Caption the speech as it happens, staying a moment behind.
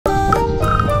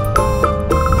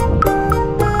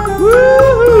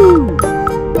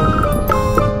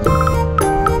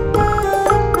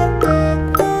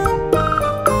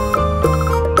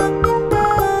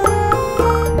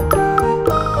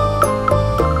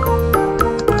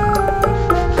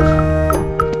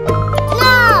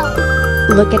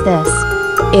Look at this.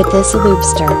 It is a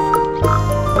lobster.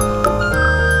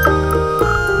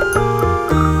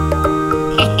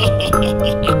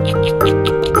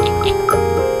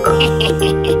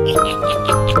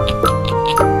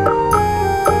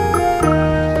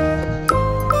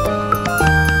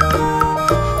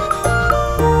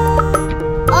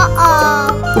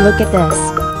 Look at this.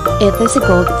 It is a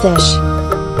goldfish.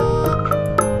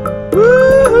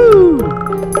 Woohoo!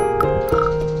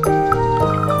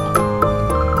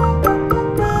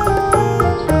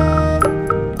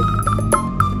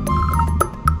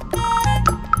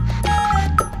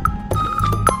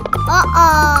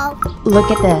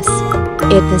 Look at this.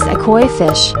 It is a koi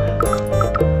fish.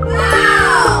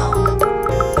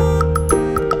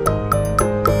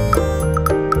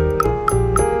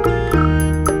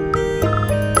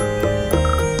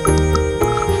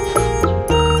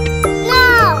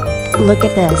 Look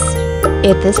at this.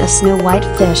 It is a snow white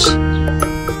fish.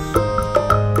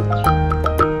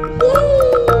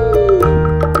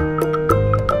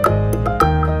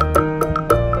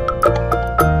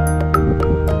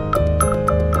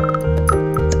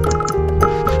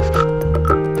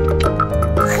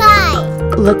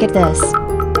 Hi. Look at this.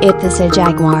 It is a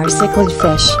jaguar cichlid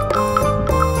fish.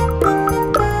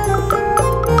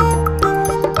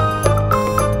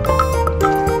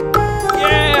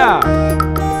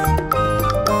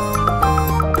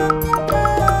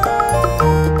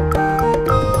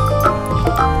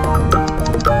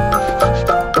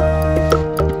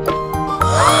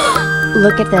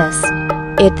 Look at this.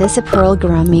 It is a pearl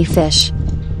gummy fish.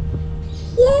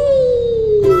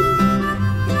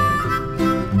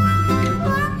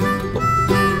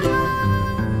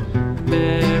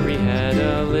 Mary had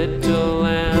a little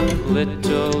lamb,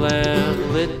 little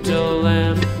lamb, little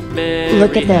lamb. Mary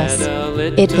Look at this. had a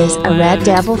little It is a red lamb,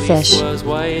 devil its fish. fleece was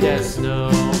white as snow.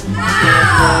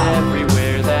 And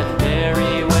everywhere that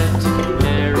Mary went,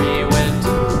 Mary went,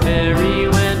 Mary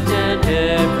went, and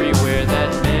everywhere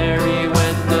that Mary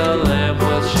went, the lamb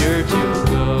was sure to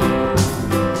go.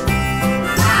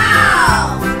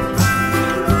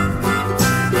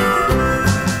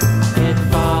 It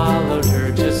followed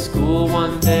her to school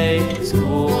one day,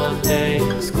 school one day,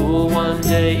 school one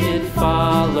day. It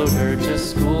followed her to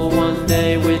school one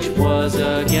day, which was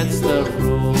against the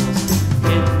rules.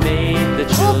 It made the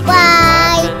children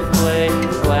laugh and play,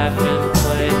 laugh and